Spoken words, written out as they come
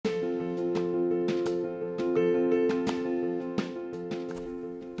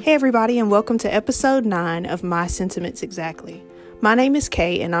Hey everybody, and welcome to episode 9 of My Sentiments Exactly. My name is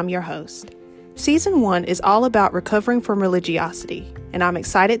Kay and I'm your host. Season 1 is all about recovering from religiosity, and I'm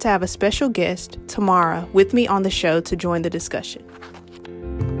excited to have a special guest, Tamara, with me on the show to join the discussion.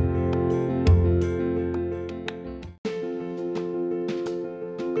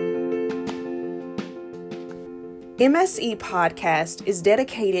 MSE Podcast is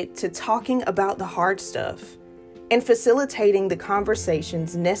dedicated to talking about the hard stuff and facilitating the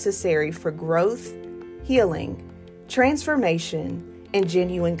conversations necessary for growth, healing, transformation, and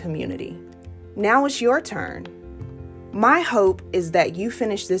genuine community. Now it's your turn. My hope is that you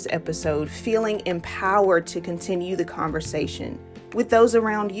finish this episode feeling empowered to continue the conversation with those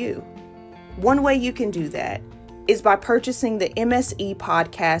around you. One way you can do that is by purchasing the MSE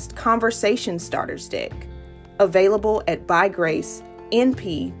Podcast Conversation Starters Deck, available at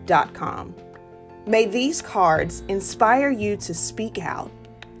bygracenp.com. May these cards inspire you to speak out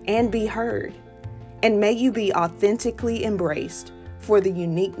and be heard, and may you be authentically embraced for the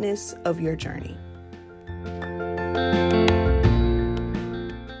uniqueness of your journey.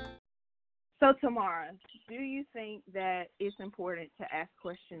 So, Tamara, do you think that it's important to ask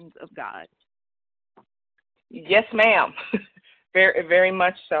questions of God? Yes, ma'am. Very, very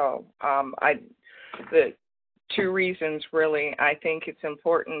much so. The two reasons, really. I think it's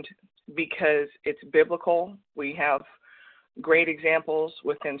important because it's biblical. We have great examples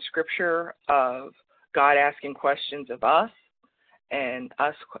within Scripture of God asking questions of us and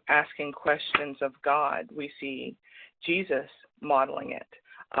us asking questions of God. We see Jesus modeling it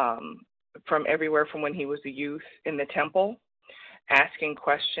from everywhere from when he was a youth in the temple, asking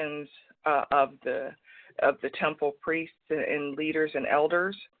questions of the temple priests and leaders and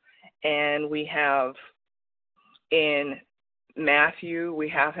elders. And we have in Matthew, we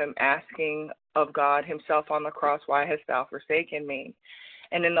have him asking of God himself on the cross, why hast thou forsaken me?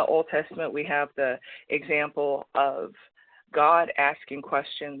 And in the Old Testament, we have the example of God asking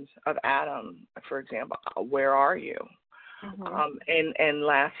questions of Adam, for example, where are you? Mm-hmm. And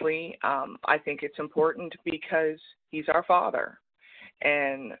lastly, I think it's important because he's our Father.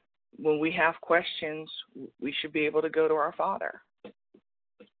 And when we have questions, we should be able to go to our Father.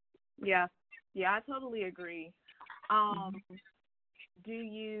 Yeah, I totally agree. Do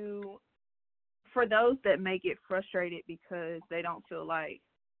you, for those that may get frustrated because they don't feel like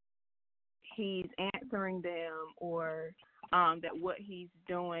he's answering them or that what he's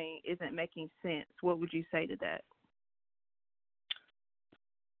doing isn't making sense, what would you say to that?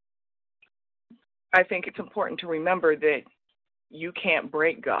 I think it's important to remember that you can't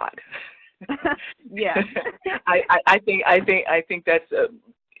break God. Yeah. I think that's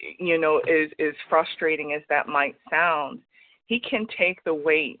as frustrating as that might sound, he can take the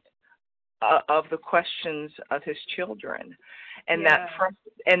weight of the questions of his children, and that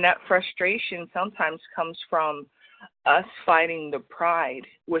frustration sometimes comes from us fighting the pride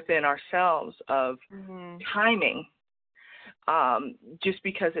within ourselves of timing, just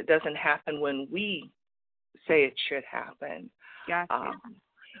because it doesn't happen when we say it should happen. Gotcha.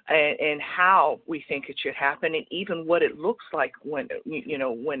 And how we think it should happen, and even what it looks like when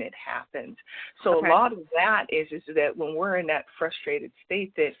it happens. So okay. A lot of that is that when we're in that frustrated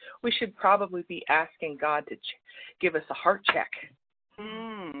state, that we should probably be asking God to give us a heart check.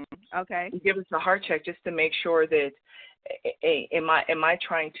 Okay. Give us a heart check just to make sure that am I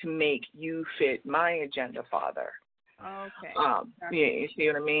trying to make you fit my agenda, Father? Okay. You see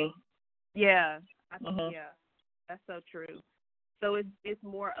what I mean? Yeah. Yeah. That's so true. So it's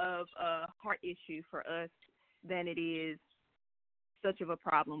more of a heart issue for us than it is such of a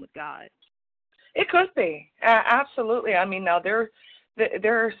problem with God. It could be. Absolutely. I mean, now there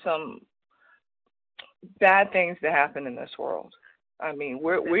are some bad things that happen in this world. I mean,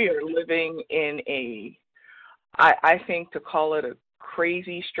 we are living in I think to call it a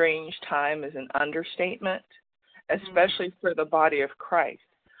crazy, strange time is an understatement, especially for the body of Christ.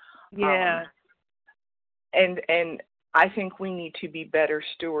 Yeah. And I think we need to be better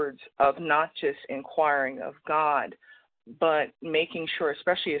stewards of not just inquiring of God, but making sure,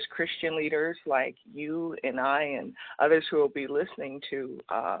 especially as Christian leaders like you and I and others who will be listening to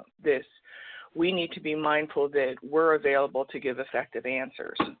this, we need to be mindful that we're available to give effective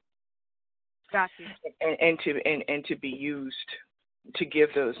answers. Gotcha. And to be used to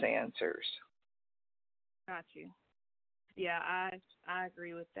give those answers. Got you. Yeah, I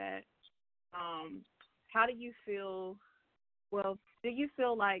agree with that. How do you feel? Well, do you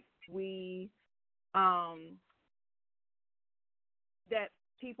feel like we that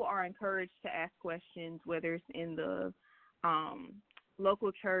people are encouraged to ask questions, whether it's in the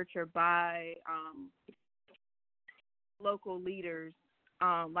local church or by local leaders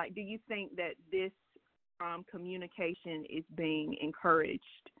Like, do you think that this communication is being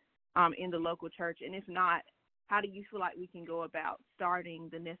encouraged in the local church? And if not, how do you feel like we can go about starting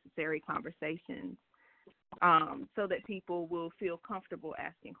the necessary conversations so that people will feel comfortable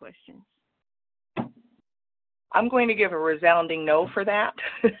asking questions? I'm going to give a resounding no for that.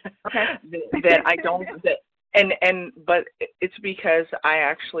 Okay. that I don't. But it's because I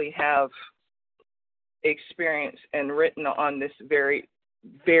actually have experience and written on this very,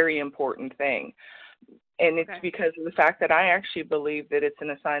 very important thing. And it's because of the fact that I actually believe that it's an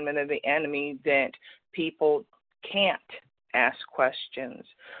assignment of the enemy that people can't ask questions.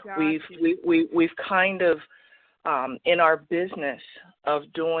 Gotcha. We've kind of in our business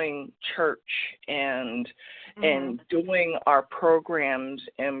of doing church and doing our programs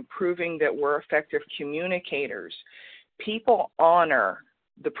and proving that we're effective communicators, people honor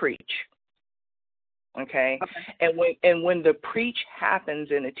the preach. Okay? And when the preach happens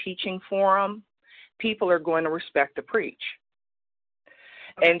in a teaching forum, people are going to respect the preach.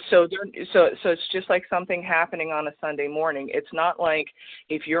 And so it's just like something happening on a Sunday morning. It's not like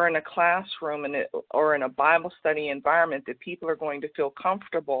if you're in a classroom or in a Bible study environment that people are going to feel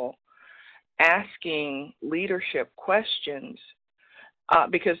comfortable asking leadership questions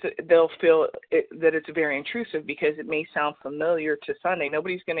because they'll feel that it's very intrusive because it may sound familiar to Sunday.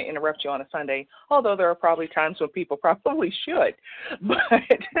 Nobody's going to interrupt you on a Sunday, although there are probably times when people probably should.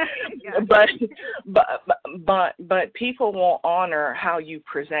 But people will honor how you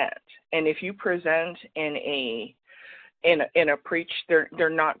present, and if you present in a preach, they're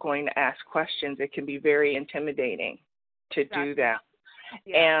not going to ask questions. It can be very intimidating to do that,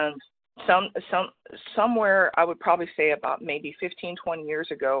 and somewhere I would probably say about maybe 15, 20 years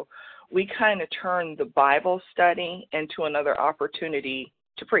ago, we kind of turned the Bible study into another opportunity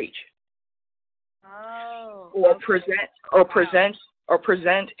to preach. Or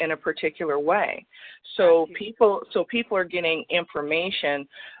present in a particular way. So people are getting information,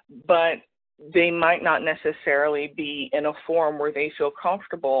 but they might not necessarily be in a forum where they feel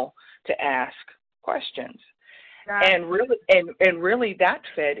comfortable to ask questions. And really that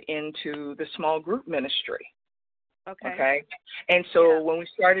fed into the small group ministry. Okay. And so when we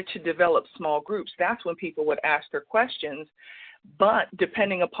started to develop small groups, that's when people would ask their questions. But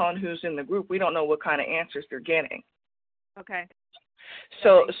depending upon who's in the group, we don't know what kind of answers they're getting. Okay.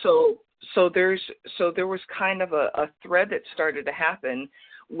 So there was kind of a thread that started to happen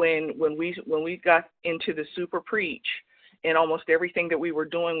when we got into the super preach and almost everything that we were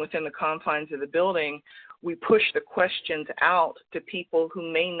doing within the confines of the building. We push the questions out to people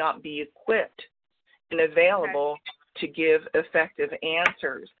who may not be equipped and available to give effective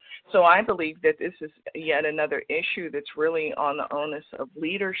answers. So I believe that this is yet another issue that's really on the onus of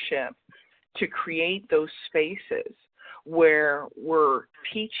leadership to create those spaces where we're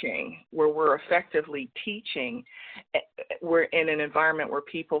teaching, where we're effectively teaching, we're in an environment where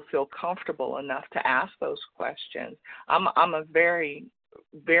people feel comfortable enough to ask those questions. I'm a very,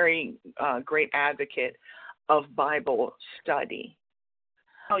 very great advocate of Bible study.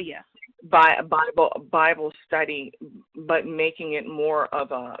 Oh, yeah. Bible study, but making it more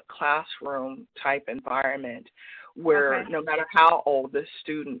of a classroom type environment where no matter how old the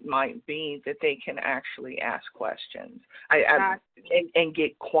student might be, that they can actually ask questions and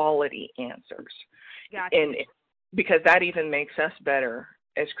get quality answers. And because that even makes us better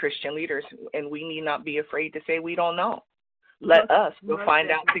as Christian leaders, and we need not be afraid to say we don't know. Let us go find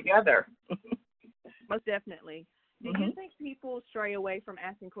out together. Most definitely. Do you think people stray away from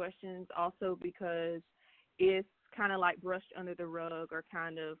asking questions also because it's kind of like brushed under the rug or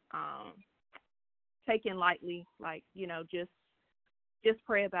kind of taken lightly, like, just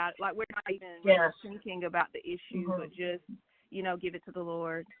pray about it? Like, we're not even thinking about the issue, but just, give it to the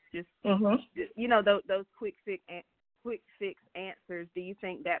Lord. Just, those quick fix answers. Do you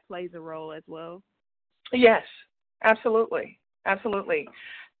think that plays a role as well? Yes, absolutely. Absolutely.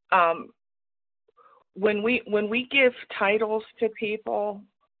 When we give titles to people,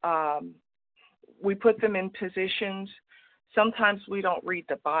 we put them in positions. Sometimes we don't read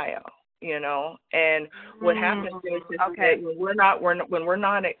the bio, and what happens is that when we're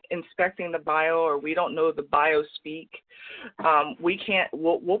not inspecting the bio or we don't know the bio speak,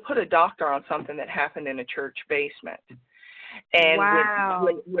 we'll put a doctor on something that happened in a church basement. And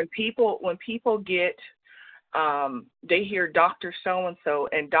when people get they hear Dr. So-and-so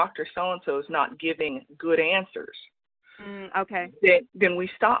and Dr. So-and-so is not giving good answers. Then we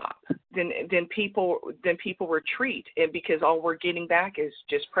stop. Then people retreat, and because all we're getting back is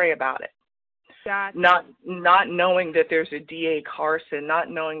just pray about it. Gotcha. Not knowing that there's a D.A. Carson,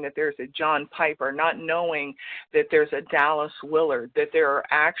 not knowing that there's a John Piper, not knowing that there's a Dallas Willard, that there are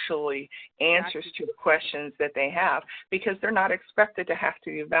actually answers to the questions that they have, because they're not expected to have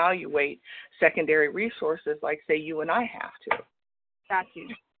to evaluate secondary resources like, say, you and I have to. Got you.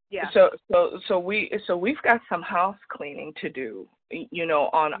 Yeah. So we've got some house cleaning to do,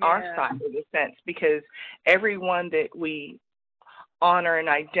 on our side of the fence, because everyone that we honor and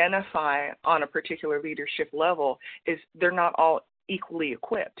identify on a particular leadership level they're not all equally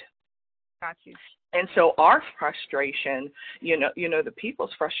equipped. Got you. And so our frustration, the people's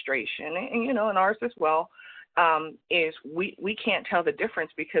frustration, and ours as well, is we can't tell the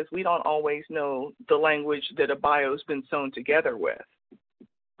difference because we don't always know the language that a bio's been sewn together with.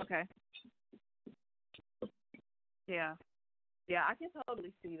 Okay. Yeah. Yeah, I can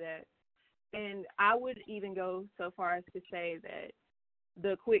totally see that. And I would even go so far as to say that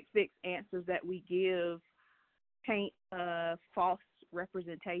the quick fix answers that we give paint a false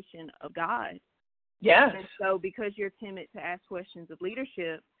representation of God. Yes. And so because you're timid to ask questions of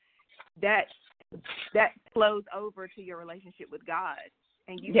leadership, that flows over to your relationship with God.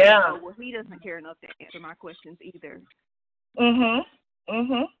 And you go, well, he doesn't care enough to answer my questions either.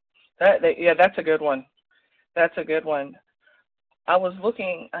 That's a good one. That's a good one. I was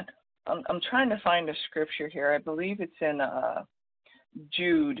looking. I'm trying to find a scripture here. I believe it's in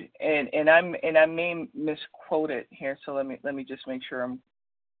Jude, and I may misquote it here. So let me just make sure I'm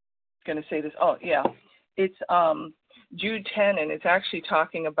going to say this. Oh yeah, it's Jude 10, and it's actually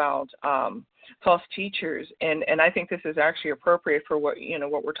talking about false teachers, and I think this is actually appropriate for what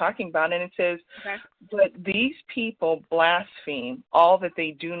we're talking about. And it says, but these people blaspheme all that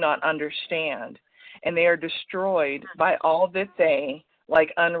they do not understand, and they are destroyed by all that they,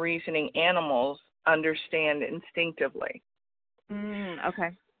 like unreasoning animals, understand instinctively.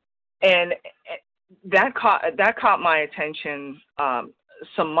 Okay. And that caught my attention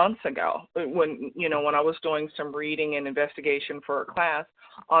some months ago when I was doing some reading and investigation for a class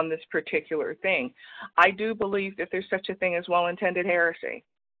on this particular thing. I do believe that there's such a thing as well-intended heresy,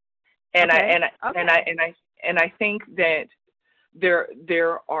 and I think that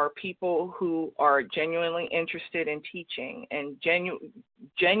there are people who are genuinely interested in teaching and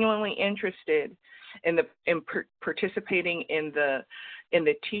genuinely interested in participating in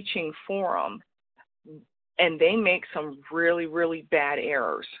the teaching forum, and they make some really, really bad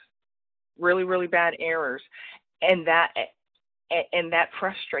errors, and that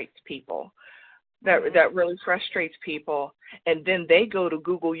frustrates people. That really frustrates people, and then they go to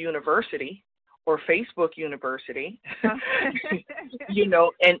Google University or Facebook University, and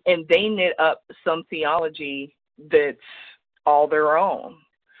they knit up some theology that's all their own.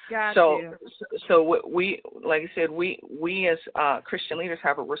 So we, like I said, we as Christian leaders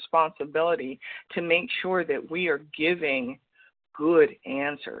have a responsibility to make sure that we are giving good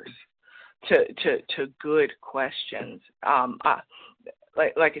answers to good questions.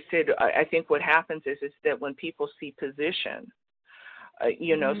 Like I said, I think what happens is that when people see position,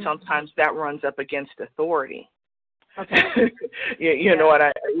 sometimes that runs up against authority. Okay. You know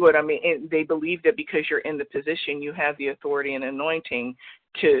what I mean? And they believe that because you're in the position, you have the authority and anointing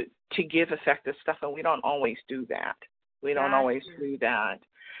to give effective stuff, and we don't always do that.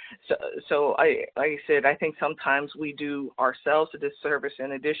 So like I said, I think sometimes we do ourselves a disservice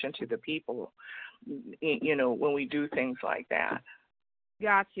in addition to the people, when we do things like that.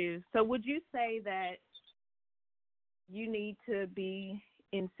 Got you. So would you say that you need to be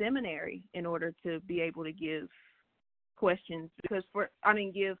in seminary in order to be able to give questions? Because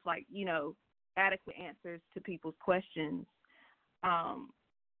give adequate answers to people's questions.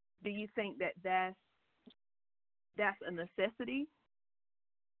 Do you think that that's a necessity?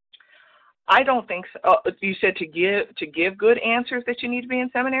 I don't think so. You said to give good answers that you need to be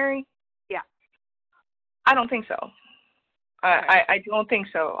in seminary? Yeah. I don't think so. Okay. I don't think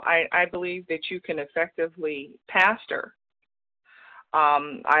so. I believe that you can effectively pastor.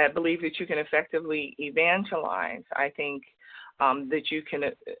 I believe that you can effectively evangelize. I think that you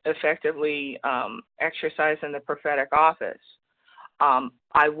can effectively exercise in the prophetic office.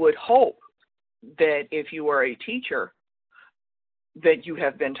 I would hope that if you are a teacher, that you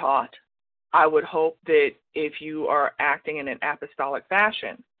have been taught. I would hope that if you are acting in an apostolic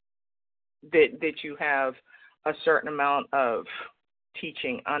fashion, that you have a certain amount of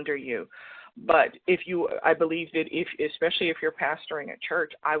teaching under you. But I believe that especially if you're pastoring a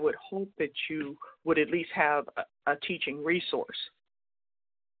church, I would hope that you would at least have a teaching resource.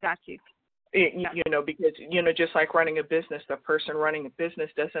 Got you. Because, just like running a business, the person running a business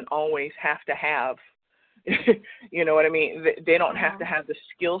doesn't always have to have, You know what I mean? They don't have to have the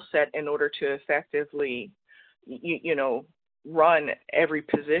skill set in order to effectively, you know, run every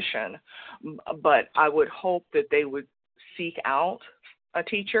position. But I would hope that they would seek out a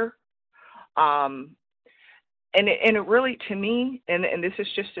teacher. And it really, to me, and this is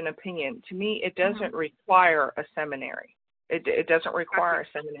just an opinion, to me, it doesn't require a seminary. It doesn't require a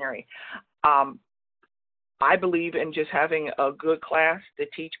seminary. I believe in just having a good class to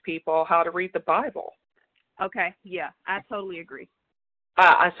teach people how to read the Bible. Okay, yeah, I totally agree.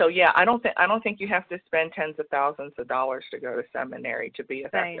 So yeah, I don't think you have to spend tens of thousands of dollars to go to seminary to be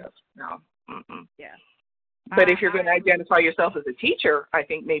effective. No. Mm-mm. Yeah. But if you're going to identify yourself as a teacher, I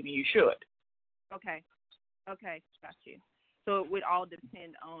think maybe you should. Okay, got you. So it would all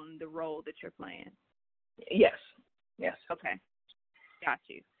depend on the role that you're playing. Yes. Okay, got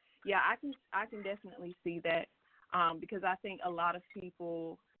you. Yeah, I can definitely see that, because I think a lot of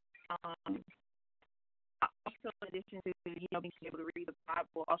people, also in addition to being able to read the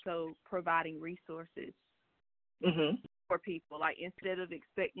Bible, also providing resources for people. Like, instead of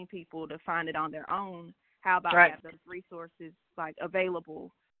expecting people to find it on their own, how about have those resources like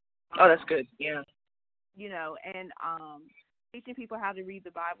available? Oh, that's good. Yeah. And teaching people how to read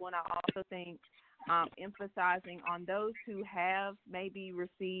the Bible, and I also think emphasizing on those who have maybe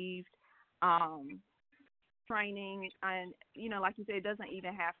received training, and like you said, it doesn't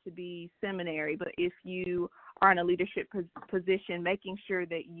even have to be seminary, but if you are in a leadership position, making sure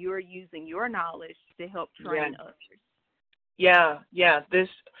that you're using your knowledge to help train others. Yeah.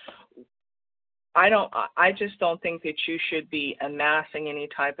 I just don't think that you should be amassing any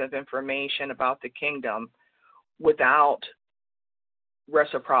type of information about the kingdom without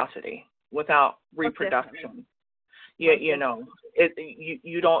reciprocity, without reproduction. You don't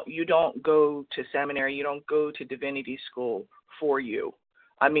go to seminary, you don't go to divinity school for you.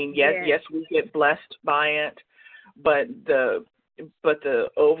 I mean, yes, we get blessed by it, but the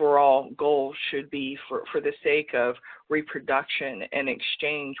overall goal should be for the sake of reproduction and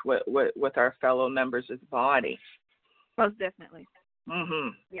exchange with our fellow members of the body. Most definitely.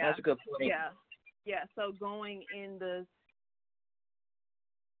 Yeah. That's a good point. Yeah. So going in the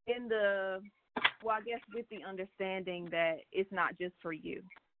well, I guess with the understanding that it's not just for you.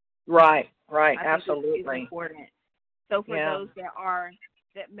 Right. I Absolutely. think it's important. So for those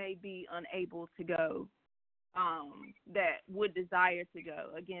that may be unable to go, that would desire to go,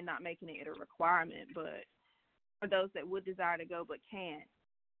 again, not making it a requirement, but for those that would desire to go but can't,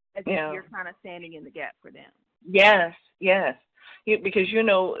 as if you're kind of standing in the gap for them. Yes. Because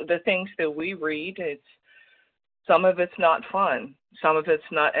the things that we read, some of it's not fun, some of it's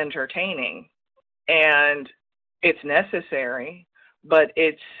not entertaining, and it's necessary, but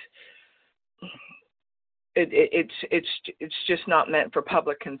it's just not meant for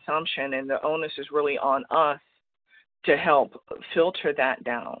public consumption, and the onus is really on us to help filter that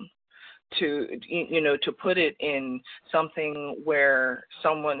down, to put it in something where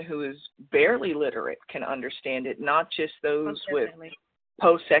someone who is barely literate can understand it, not just those with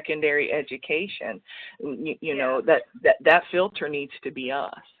post-secondary education. That filter needs to be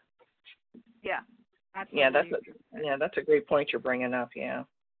us. Yeah. Absolutely. That's a great point you're bringing up. Yeah.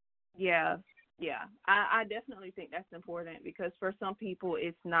 I definitely think that's important, because for some people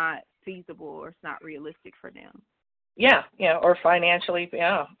it's not feasible or it's not realistic for them. Yeah, or financially,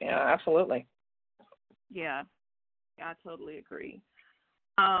 absolutely. Yeah, I totally agree.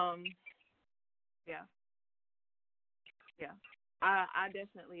 I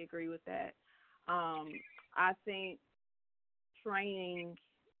definitely agree with that. I think training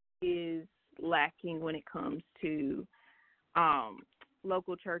is lacking when it comes to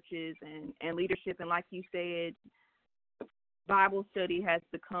local churches and leadership. And like you said, Bible study has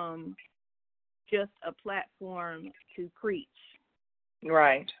become just a platform to preach.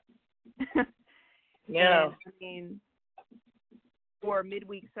 Right. Yeah. And, I mean, for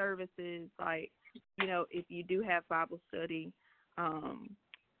midweek services, like, if you do have Bible study,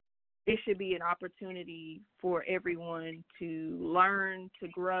 it should be an opportunity for everyone to learn, to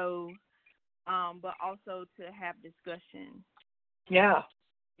grow, but also to have discussion. Yeah.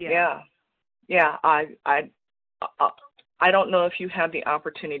 I don't know if you have the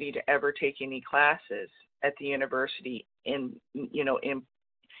opportunity to ever take any classes at the university in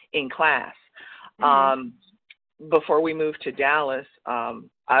class. Before we moved to Dallas,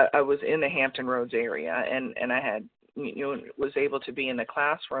 I was in the Hampton Roads area, and I had was able to be in the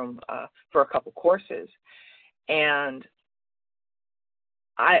classroom for a couple courses, and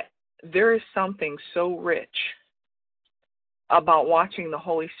there is something so rich about watching the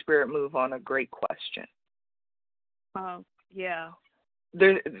Holy Spirit move on a great question. Yeah.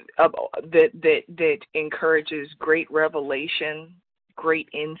 there that encourages great revelation, great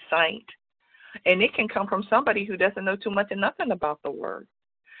insight, and it can come from somebody who doesn't know too much and nothing about the word.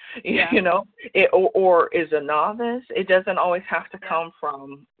 Yeah. Or is a novice. It doesn't always have to come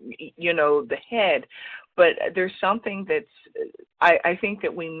from the head, but there's something that's I think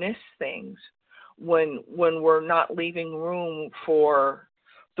that we miss things when we're not leaving room for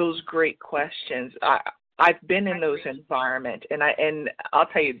those great questions. I've been in those environments, and I'll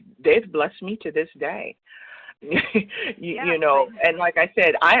tell you, they've blessed me to this day. And like I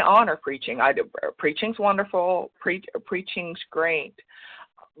said, I honor preaching. Preaching's wonderful. Preaching's great,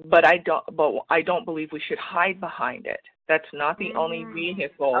 but I don't believe we should hide behind it. That's not the only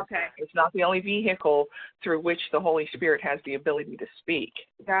vehicle. Okay. It's not the only vehicle through which the Holy Spirit has the ability to speak.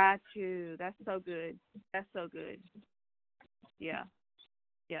 Got you. That's so good. That's so good. Yeah.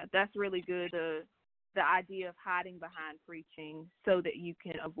 Yeah, that's really good. The idea of hiding behind preaching so that you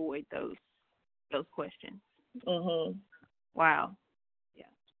can avoid those questions. Mhm. Wow. Yeah.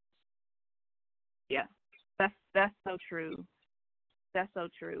 Yeah. That's so true. That's so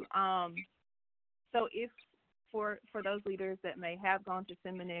true. So if for those leaders that may have gone to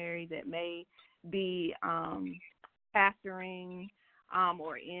seminary, that may be pastoring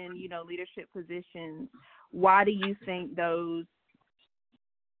or in leadership positions, why do you think those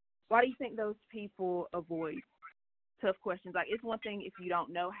people avoid tough questions? Like, it's one thing if you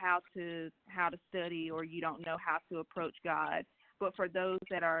don't know how to study or you don't know how to approach God, but for those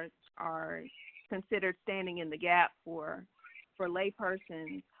that are considered standing in the gap for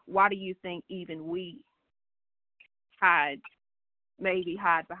laypersons, why do you think even we hide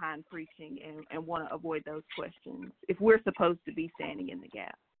behind preaching and want to avoid those questions if we're supposed to be standing in the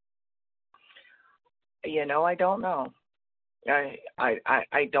gap? I don't know. I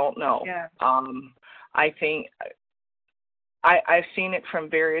don't know. Yeah. I think I've seen it from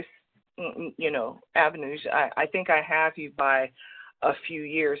various avenues. I think I have you by a few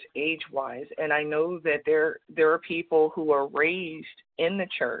years age-wise, and I know that there are people who are raised in the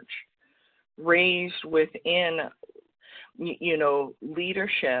church, raised within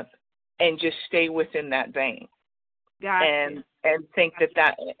leadership, and just stay within that vein. Gotcha. And think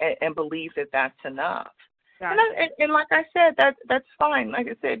that and believe that that's enough. Gotcha. And like I said, that's fine. Like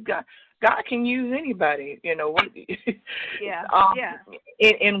I said, God can use anybody, Yeah.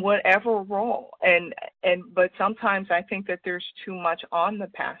 in whatever role. But sometimes I think that there's too much on the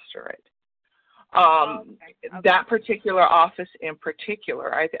pastorate. Okay. That particular office in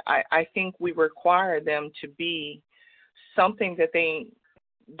particular, I think we require them to be something that they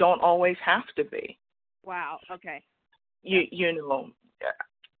don't always have to be. Wow. Okay.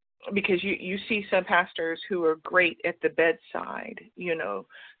 Because you see some pastors who are great at the bedside,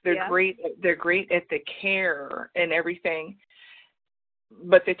 they're great at the care and everything,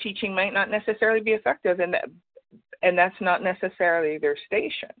 but the teaching might not necessarily be effective, and that's not necessarily their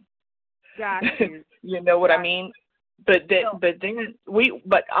station. Got you. You know what I mean? But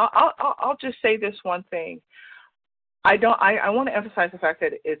I'll just say this one thing. I want to emphasize the fact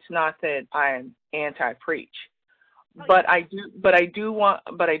that it's not that I'm anti-preach. But I do want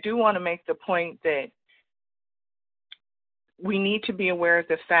to make the point that we need to be aware of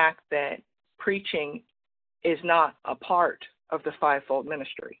the fact that preaching is not a part of the fivefold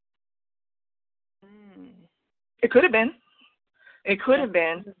ministry. It could have been.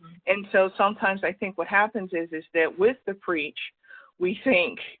 And so sometimes I think what happens is that with the preach, we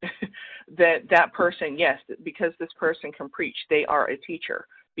think that person, yes, because this person can preach, they are a teacher.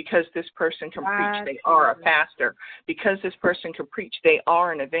 Because this person can preach, they are a pastor. Because this person can preach, they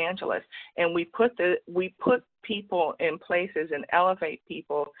are an evangelist. And we put people in places and elevate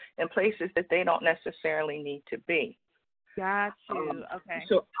people in places that they don't necessarily need to be. Got you. Okay.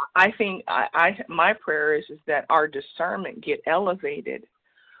 So I think my prayer is that our discernment get elevated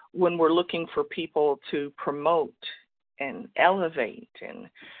when we're looking for people to promote and elevate, and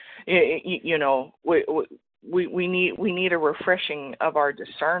we need a refreshing of our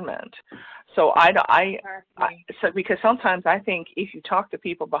discernment. So so because sometimes I think if you talk to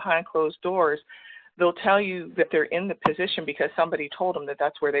people behind closed doors, they'll tell you that they're in the position because somebody told them that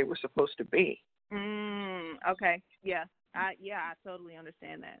that's where they were supposed to be. Okay. Yeah. I totally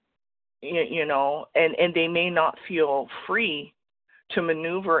understand that. And they may not feel free to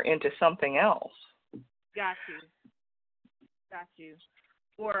maneuver into something else. Got you.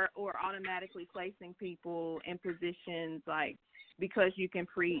 Or automatically placing people in positions like, because you can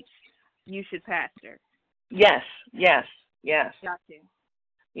preach, you should pastor. Yes. Got you.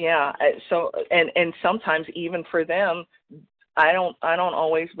 Yeah. So and sometimes even for them, I don't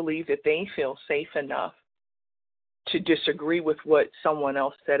always believe that they feel safe enough to disagree with what someone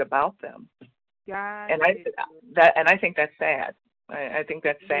else said about them. God. And I think that's sad. I think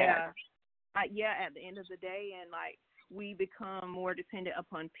that's sad. Yeah. At the end of the day, and like we become more dependent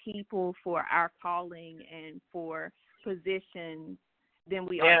upon people for our calling and for positions than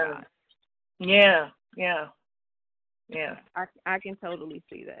we are God. Yeah. I can totally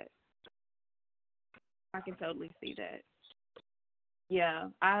see that. Yeah,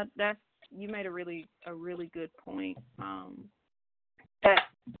 you made a really good point. That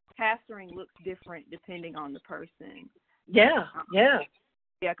pastoring looks different depending on the person. Yeah.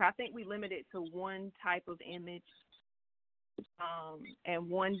 'Cause I think we limit it to one type of image, and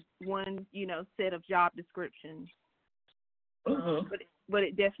one set of job descriptions. But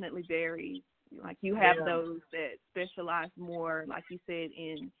it definitely varies. Like you have those that specialize more, like you said,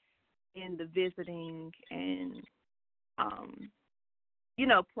 in the visiting and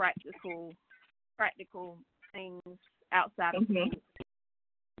practical things outside of school.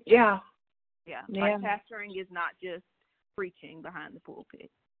 Yeah. Like pastoring is not just preaching behind the pulpit.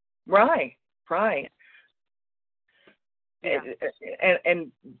 Right. Yeah.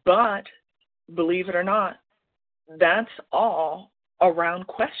 But believe it or not, that's all around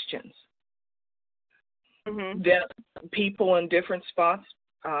questions. That people in different spots,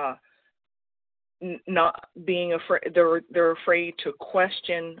 not being afraid, they're afraid to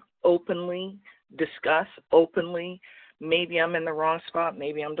question openly, discuss openly. Maybe I'm in the wrong spot.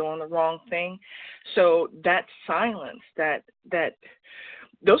 Maybe I'm doing the wrong thing. So that silence, that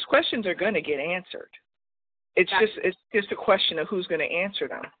those questions are going to get answered. It's just a question of who's going to answer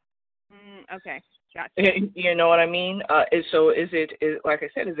them. Okay, gotcha. You know what I mean? So is like I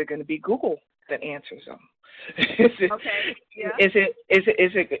said, is it going to be Google that answers them? Is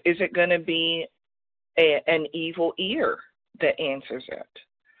it going to be an evil ear that answers it?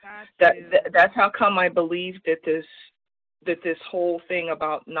 That's how come I believe that this whole thing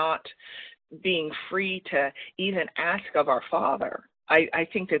about not being free to even ask of our Father, I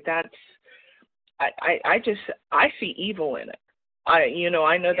think that's I see evil in it. I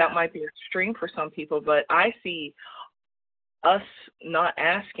know that might be extreme for some people, but I see us not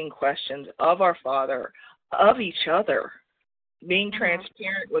asking questions of our Father, of each other, being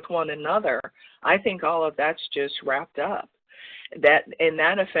transparent with one another. I think all of that's just wrapped up. That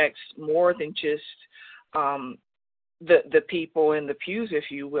affects more than just the people in the pews, if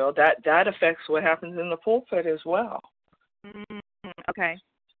you will. That affects what happens in the pulpit as well. Okay.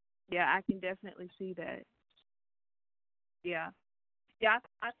 Yeah, I can definitely see that. Yeah,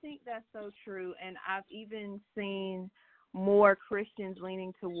 I think that's so true, and I've even seen more Christians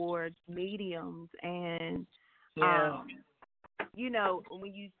leaning towards mediums, and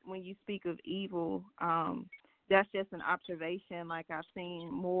when you speak of evil, that's just an observation. Like I've seen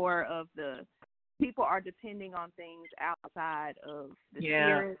more of the people are depending on things outside of the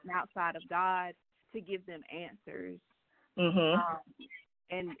Spirit and outside of God to give them answers.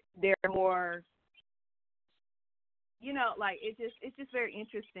 And they're more, like it's just very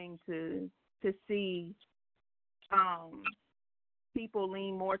interesting to see people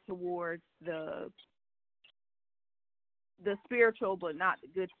lean more towards the spiritual, but not the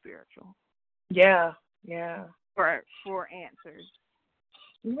good spiritual. Yeah. For answers.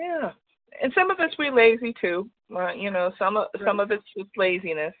 Yeah, and some of us we're lazy too. Some of it's just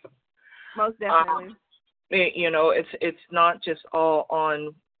laziness. Most definitely. It's not just all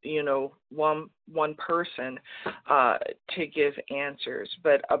on one person to give answers,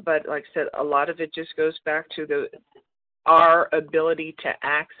 but like I said, a lot of it just goes back to our ability to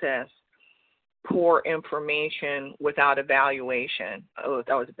access poor information without evaluation. Oh,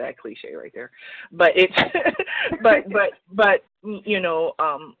 that was a bad cliche right there. But it's but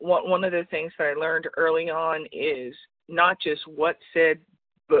one of the things that I learned early on is not just what said,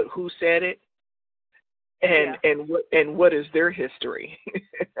 but who said it. And what is their history?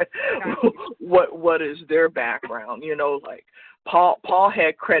 What is their background? Like Paul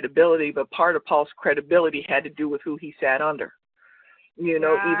had credibility, but part of Paul's credibility had to do with who he sat under. Even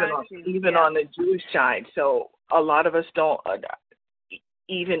on the Jewish side. So a lot of us don't,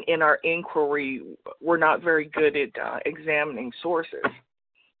 even in our inquiry, we're not very good at examining sources.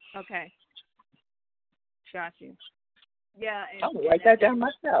 Okay. Got you. Yeah. I'll write that down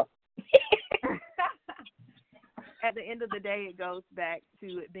myself. At the end of the day, it goes back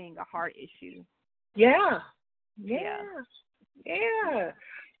to it being a heart issue. Yeah.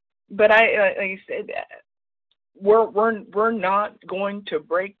 But like I said, we're not going to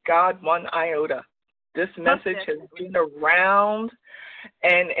break God one iota. This message has been around,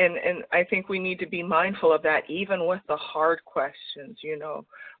 and I think we need to be mindful of that, even with the hard questions.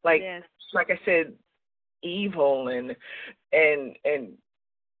 Like I said, evil and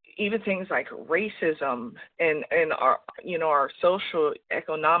even things like racism and our, our social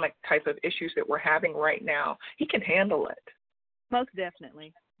economic type of issues that we're having right now. He can handle it. Most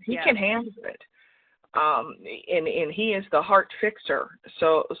definitely. He can handle it. And he is the heart fixer.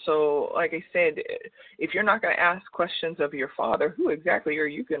 So like I said, if you're not going to ask questions of your Father, who exactly are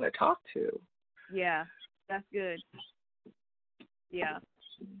you going to talk to? Yeah, that's good. Yeah.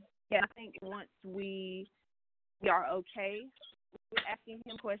 Yeah, I think once we are okay with asking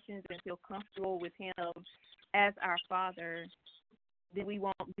him questions and feel comfortable with him as our Father, then we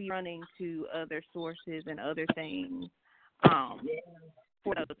won't be running to other sources and other things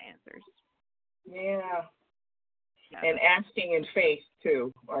for those answers. Yeah. And asking in faith,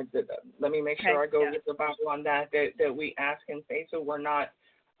 too. Let me make sure I go with the Bible on that we ask in faith so we're not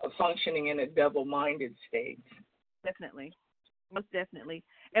functioning in a double-minded state. Definitely. Most definitely.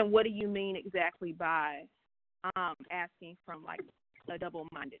 And what do you mean exactly by asking from, like, a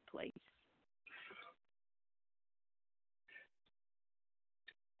double-minded place?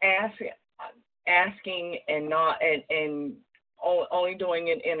 Asking and not and only doing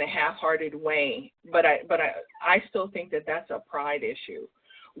it in a half-hearted way, but I still think that that's a pride issue,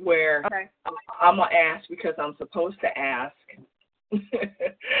 where I'm gonna ask because I'm supposed to ask, because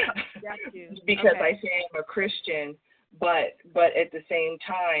I say I'm a Christian, but at the same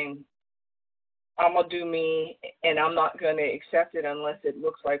time, I'm gonna do me, and I'm not gonna accept it unless it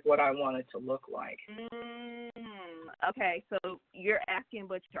looks like what I want it to look like. Okay, so you're asking,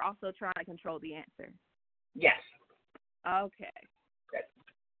 but you're also trying to control the answer. Yes. Okay.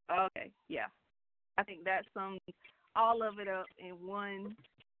 Okay, yeah. I think that sums all of it up in one.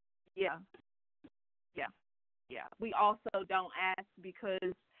 Yeah. We also don't ask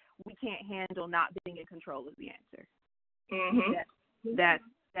because we can't handle not being in control of the answer. Mm-hmm. That's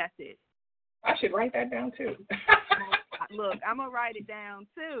it. I should write that down, too. Look, I'm going to write it down,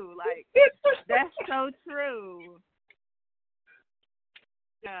 too. Like, that's so true.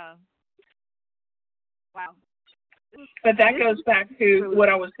 Yeah. Wow. But that goes back to what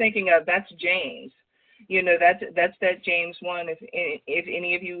I was thinking of. That's James. That's that James 1. If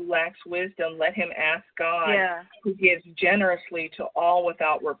any of you lacks wisdom, let him ask God, who gives generously to all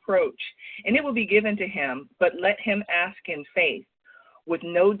without reproach, and it will be given to him. But let him ask in faith, with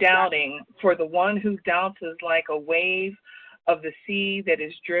no doubting. For the one who doubts is like a wave of the sea that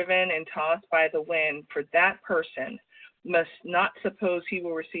is driven and tossed by the wind. For that person must not suppose he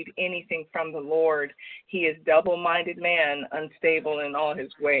will receive anything from the Lord. He is double-minded man, unstable in all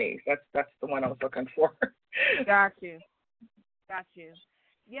his ways. That's the one I was looking for. Got you.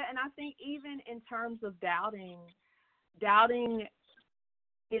 Yeah, and I think even in terms of doubting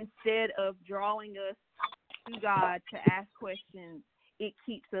instead of drawing us to God to ask questions, it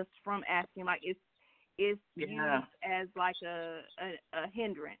keeps us from asking. Like it's used as like a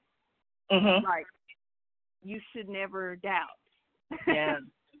hindrance. Mm-hmm. Like, you should never doubt. Yeah.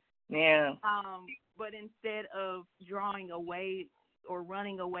 But instead of drawing away or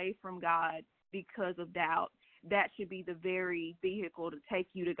running away from God because of doubt, that should be the very vehicle to take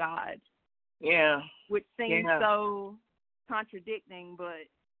you to God. Yeah. Which seems so contradicting, but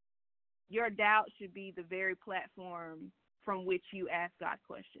your doubt should be the very platform from which you ask God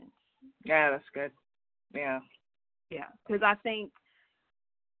questions. Yeah, that's good. Yeah. Yeah, because I think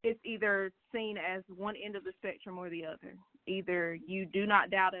it's either seen as one end of the spectrum or the other. Either you do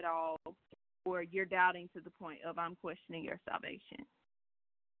not doubt at all, or you're doubting to the point of I'm questioning your salvation.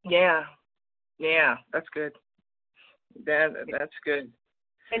 Yeah, that's good. That's good.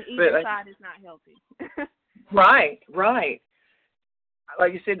 And either side is not healthy. Right.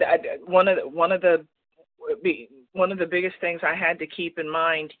 Like you said, one of the biggest things I had to keep in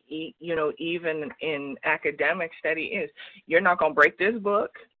mind, even in academic study, is you're not going to break this book,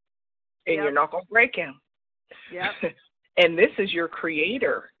 and you're not going to break him. Yep. And this is your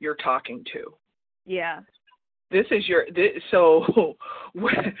Creator you're talking to. Yeah. So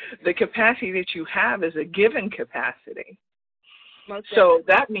the capacity that you have is a given capacity. So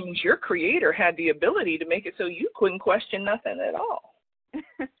that means your Creator had the ability to make it so you couldn't question nothing at all.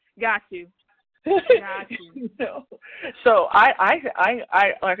 Got you. So I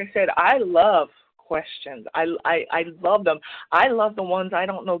like I said, I love questions. I love them. I love the ones I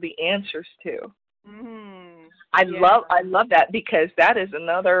don't know the answers to. Mm-hmm. I love that, because that is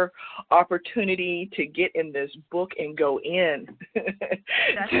another opportunity to get in this book and go in.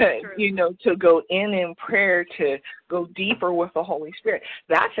 To go in prayer, to go deeper with the Holy Spirit.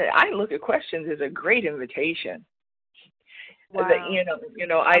 That's it. I look at questions as a great invitation. Wow.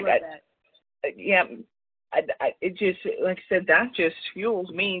 It just, like I said, that just fuels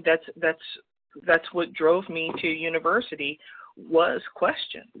me. That's that's what drove me to university was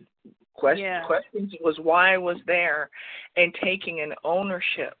questions. Questions was why I was there, and taking an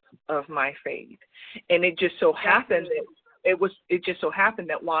ownership of my faith. And it just so happened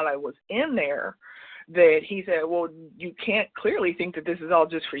that while I was in there, that he said, well, you can't clearly think that this is all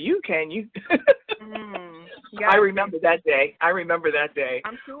just for you, can you? I remember that day.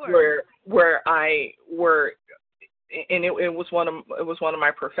 I'm sure. And it was one of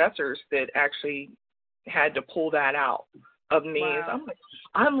my professors that actually had to pull that out of me. Wow. I'm like,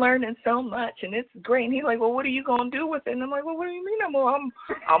 I'm learning so much, and it's great. And he's like, well, what are you gonna do with it? And I'm like, well, what do you mean? I'm gonna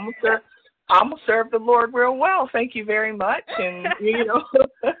serve the Lord real well. Thank you very much. And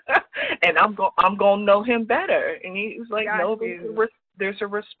and I'm gonna know Him better. And he was like, no, there's a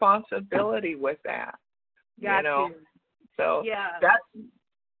responsibility with that. So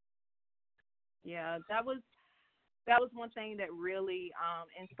that was one thing that really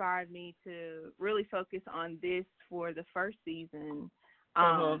inspired me to really focus on this for the first season,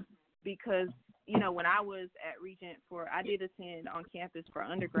 because when I was at Regent I did attend on campus for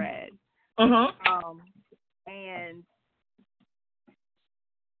undergrad, and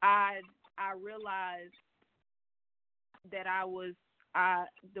I realized that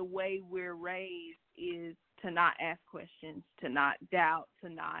the way we're raised is to not ask questions, to not doubt, to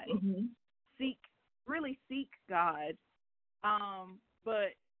not really seek God,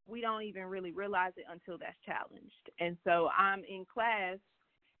 but we don't even really realize it until that's challenged. And so I'm in class,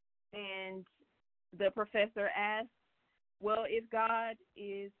 and the professor asks, well, if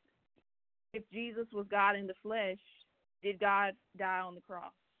Jesus was God in the flesh, did God die on the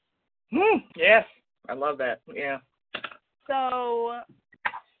cross? Yes, I love that. Yeah. So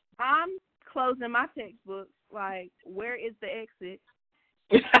I'm closing my textbook, like, where is the exit?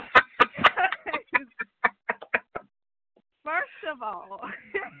 First of all,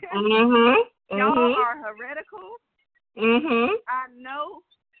 y'all are heretical. I know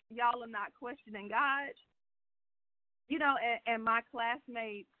y'all are not questioning God. And my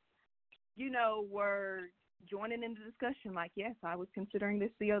classmates, were joining in the discussion, like, yes, I was considering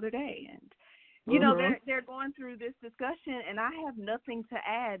this the other day. And, they're going through this discussion, and I have nothing to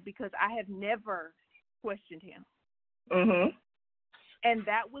add because I have never questioned Him. And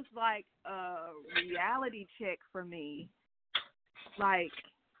that was like a reality check for me. Like,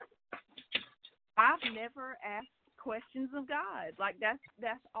 I've never asked questions of God. Like,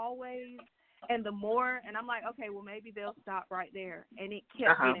 that's always, and the more, and I'm like, okay, well, maybe they'll stop right there. And it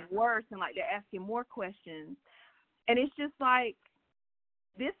kept getting worse, and like, they're asking more questions. And it's just like,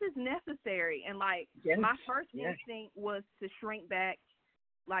 this is necessary. And like, my first instinct was to shrink back,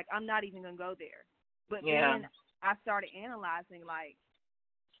 like, I'm not even going to go there. But then I started analyzing, like,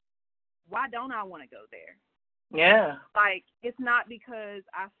 why don't I want to go there? Yeah. Like, it's not because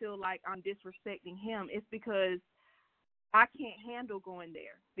I feel like I'm disrespecting Him. It's because I can't handle going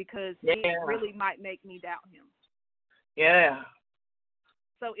there, because it really might make me doubt Him. Yeah.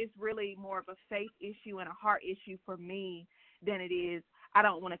 So it's really more of a faith issue and a heart issue for me than it is I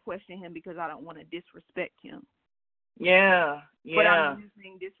don't want to question Him because I don't want to disrespect Him. Yeah. But I'm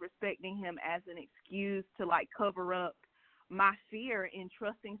using disrespecting Him as an excuse to, like, cover up my fear in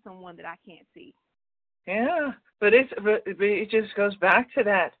trusting someone that I can't see. Yeah, but it just goes back to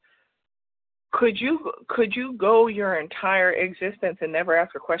that. Could you go your entire existence and never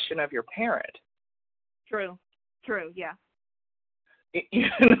ask a question of your parent? True, yeah.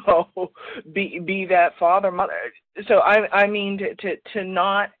 Be that father, mother. So I mean to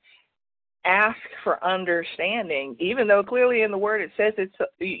not ask for understanding, even though clearly in the Word it says it's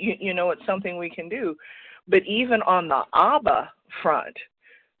it's something we can do, but even on the Abba front.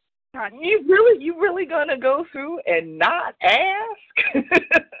 You really gonna go through and not ask?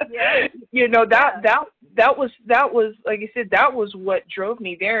 Yeah. That was like I said, that was what drove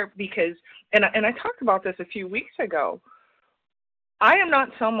me there, because and I talked about this a few weeks ago. I am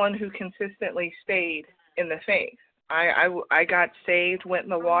not someone who consistently stayed in the faith. I got saved, went in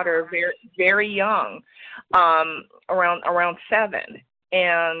the water very very young, around 7,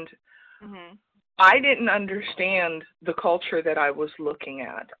 and I didn't understand the culture that I was looking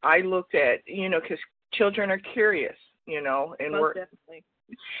at. I looked at, because children are curious, and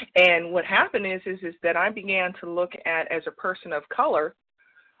and what happened is that I began to look at, as a person of color,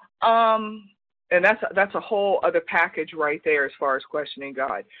 and that's a whole other package right there as far as questioning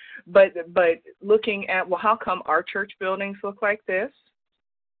God. But looking at, well, how come our church buildings look like this?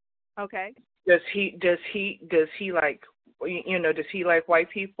 Okay. Does he like does he like white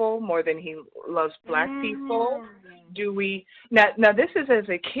people more than he loves black people? Do we now this is as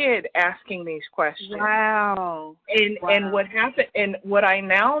a kid asking these questions. Wow. And what happened, and what I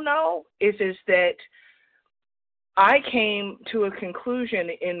now know is that I came to a conclusion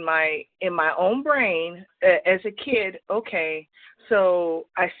in my own brain as a kid. Okay, so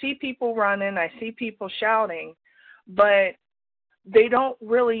I see people running, I see people shouting, but they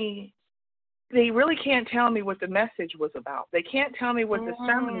really can't tell me what the message was about. They can't tell me what the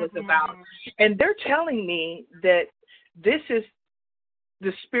sermon was about. And they're telling me that this is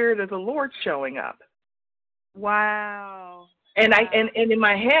the Spirit of the Lord showing up. Wow. And and in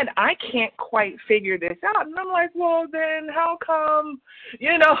my head, I can't quite figure this out. And I'm like, well, then how come?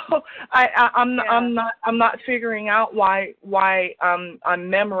 I'm not figuring out why I'm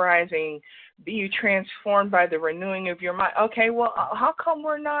memorizing. Be you transformed by the renewing of your mind. Okay, well, how come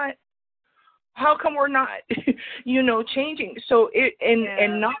we're not? Changing? So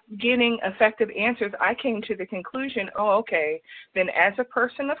and not getting effective answers, I came to the conclusion, okay, then as a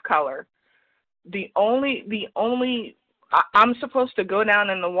person of color, I'm supposed to go down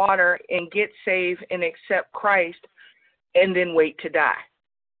in the water and get saved and accept Christ and then wait to die.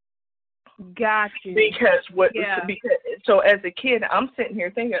 Got you. Because so as a kid, I'm sitting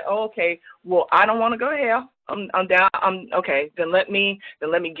here thinking, okay, well, I don't want to go to hell. I'm down. Okay. Then let me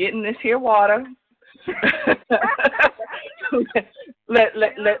get in this here water.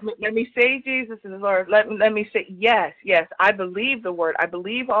 let me say Jesus is Lord. Let me say yes. I believe the word. I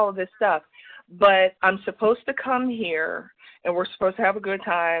believe all of this stuff. But I'm supposed to come here, and we're supposed to have a good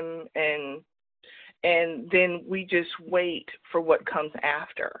time, and then we just wait for what comes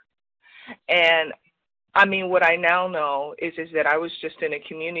after. And I mean, what I now know is that I was just in a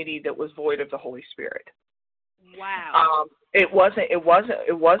community that was void of the Holy Spirit. Wow. It wasn't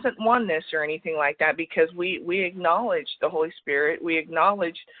oneness or anything like that, because we acknowledged the Holy Spirit, we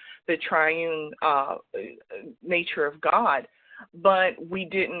acknowledged the triune nature of God, but we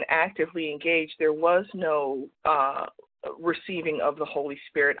didn't actively engage. There was no receiving of the Holy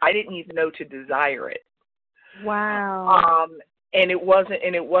Spirit. I didn't even know to desire it. Wow. And it wasn't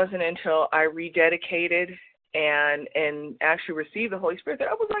until I rededicated and actually received the Holy Spirit that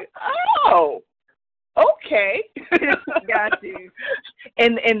I was like, oh, okay. Got you.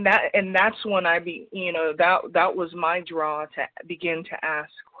 And that's when that was my draw to begin to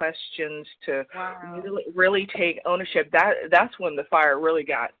ask questions, to really take ownership. That's when the fire really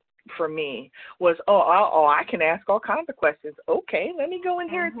got for me, was I can ask all kinds of questions. Okay, let me go in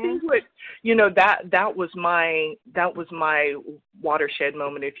here and see what that was my watershed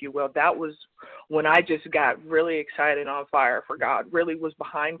moment, if you will. That was when I just got really excited, on fire for God, really was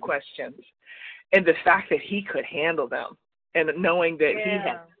behind questions. And the fact that he could handle them, and knowing that he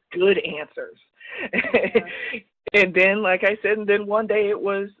had good answers. And then, like I said, one day it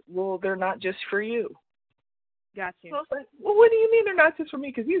was, well, they're not just for you. Got you. So I was like, well, what do you mean they're not just for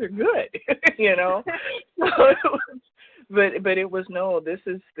me? Because these are good, But it was, no, this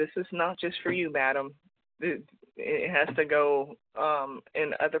is not just for you, madam. It has to go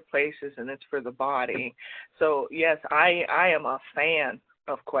in other places, and it's for the body. So yes, I am a fan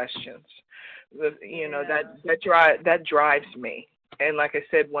of questions. That drives me. And like I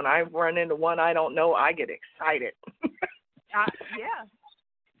said, when I run into one I don't know, I get excited.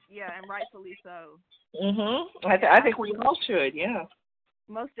 And rightfully so. I think we all should. Yeah.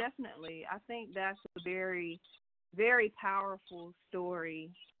 Most definitely. I think that's a very, very powerful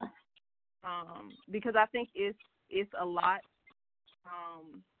story. Because I think it's a lot.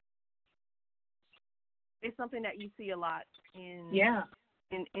 It's something that you see a lot in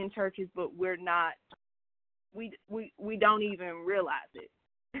churches, but we're not. We don't even realize it.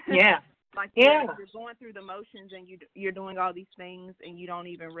 Yeah. You're going through the motions, and you're doing all these things, and you don't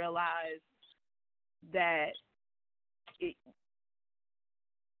even realize that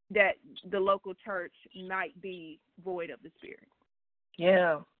that the local church might be void of the Spirit.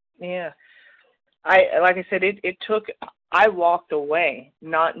 Yeah. Like I said, I walked away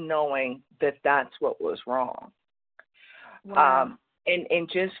not knowing that that's what was wrong. Wow. And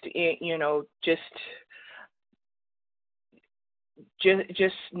just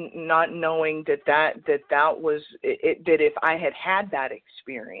not knowing that was it, that if I had that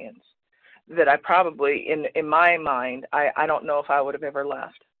experience, that I probably, in my mind, I don't know if I would have ever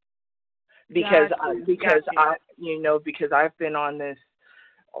left, because I've been on this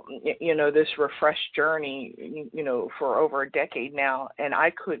this refreshed journey for over a decade now, and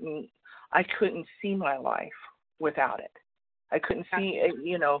I couldn't see my life without it. I couldn't see,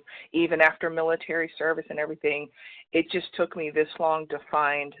 even after military service and everything, it just took me this long to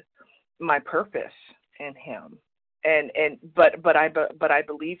find my purpose in him. but I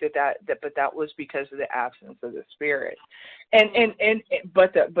believe that was because of the absence of the Spirit,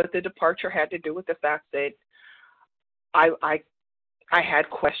 but the departure had to do with the fact that I had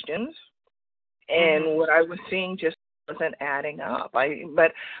questions, and what I was seeing just wasn't adding up.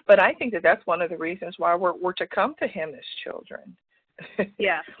 But I think that's one of the reasons why we're to come to Him as children.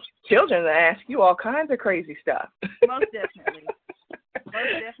 Yeah. Children that ask you all kinds of crazy stuff. Most definitely.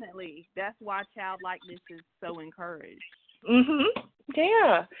 Most definitely. That's why childlikeness is so encouraged.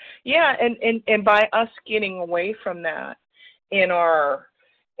 Yeah. Yeah. And by us getting away from that in our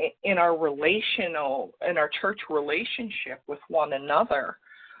church relationship with one another,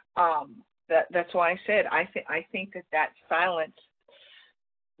 that's why I said I think that silence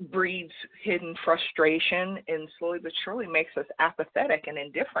breeds hidden frustration and slowly but surely makes us apathetic and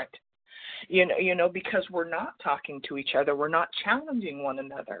indifferent. Because we're not talking to each other, we're not challenging one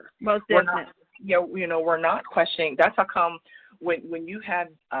another. Most definitely. We're not questioning. That's how come when you had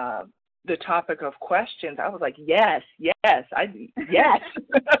the topic of questions, I was like, yes. Yes.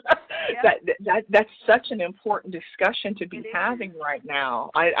 That's such an important discussion to be having right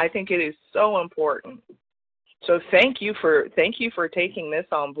now. I think it is so important. So thank you for taking this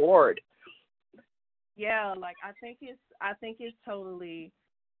on board. Yeah, I think it's totally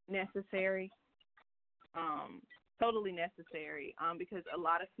necessary. Totally necessary. Because a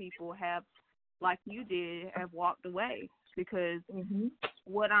lot of people have, like you did, have walked away because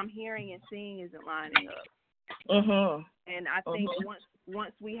what I'm hearing and seeing isn't lining up. And I think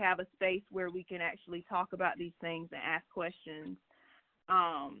once we have a space where we can actually talk about these things and ask questions,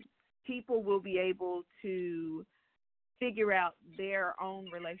 people will be able to figure out their own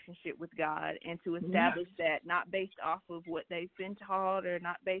relationship with God and to establish that, not based off of what they've been taught or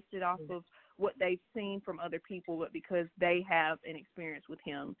not based it off of what they've seen from other people, but because they have an experience with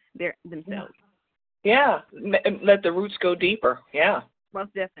Him themselves. Yeah, let the roots go deeper. Yeah.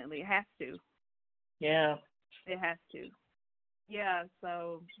 Most definitely. It has to. Yeah. It has to. Yeah,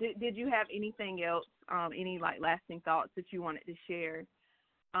 so did you have anything else, any lasting thoughts that you wanted to share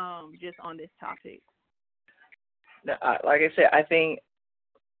just on this topic? Like I said,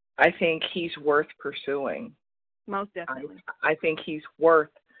 I think he's worth pursuing. Most definitely. I think he's worth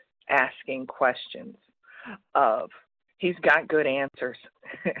asking questions of. He's got good answers.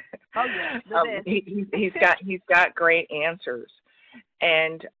 Oh yeah, he's got great answers,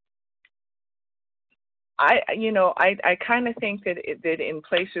 and I kind of think that in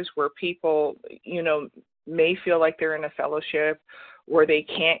places where people may feel like they're in a fellowship where they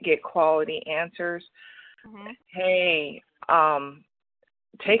can't get quality answers. Hey,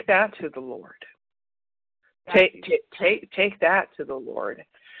 take that to the Lord. Take that to the Lord.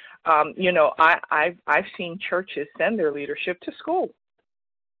 I've seen churches send their leadership to school.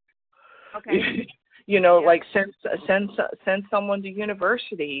 Okay. Like send someone to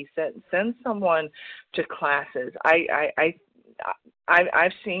university, send someone to classes.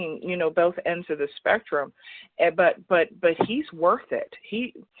 I've seen both ends of the spectrum, but he's worth it.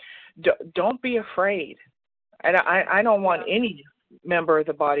 Don't be afraid. I don't want any member of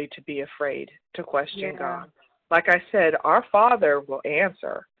the body to be afraid to question God. Like I said, our Father will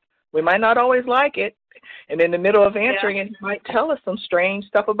answer. We might not always like it, and in the middle of answering it, He might tell us some strange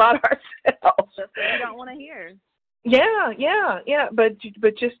stuff about ourselves. That's what we don't want to hear. Yeah. But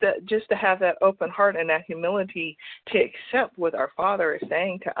just to have that open heart and that humility to accept what our Father is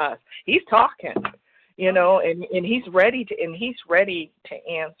saying to us. He's talking, and He's ready to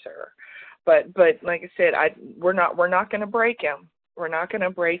answer. But like I said, we're not going to break Him. We're not going to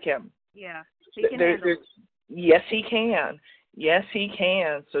break Him. Yeah, He can handle it. Yes, He can. Yes, He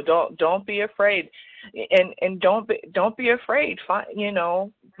can. So don't be afraid, and don't be afraid. But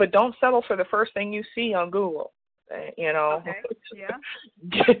don't settle for the first thing you see on Google. Okay. Yeah.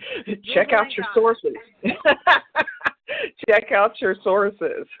 Check out your sources. Check out your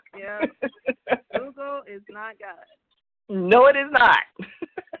sources. Yeah. Google is not God. No, it is not.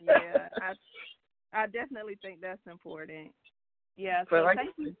 Yeah, I definitely think that's important. Yeah, so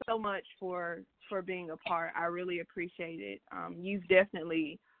thank you so much for being a part. I really appreciate it. You've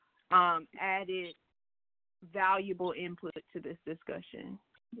definitely added valuable input to this discussion.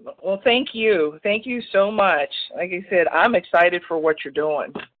 Well, thank you. Thank you so much. Like I said, I'm excited for what you're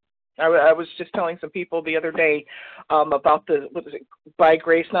doing. I was just telling some people the other day about by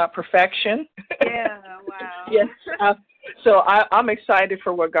grace, not perfection. Yeah, wow. Yes. So I'm excited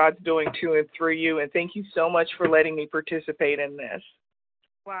for what God's doing to and through you, and thank you so much for letting me participate in this.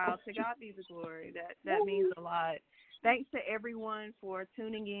 Wow, to God be the glory. That means a lot. Thanks to everyone for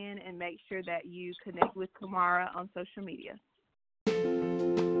tuning in, and make sure that you connect with Kamara on social media.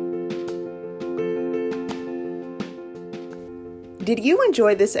 Did you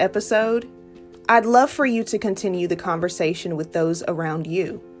enjoy this episode? I'd love for you to continue the conversation with those around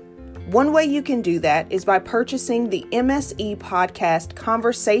you. One way you can do that is by purchasing the MSE Podcast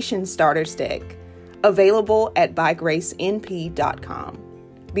Conversation Starters Deck, available at bygracenp.com.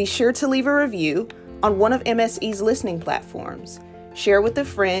 Be sure to leave a review on one of MSE's listening platforms, share with a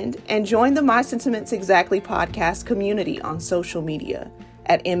friend, and join the My Sentiments Exactly podcast community on social media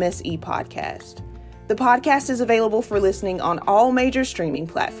at MSE Podcast. The podcast is available for listening on all major streaming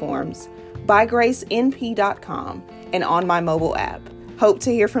platforms, bygracenp.com, and on my mobile app. Hope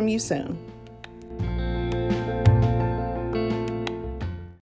to hear from you soon.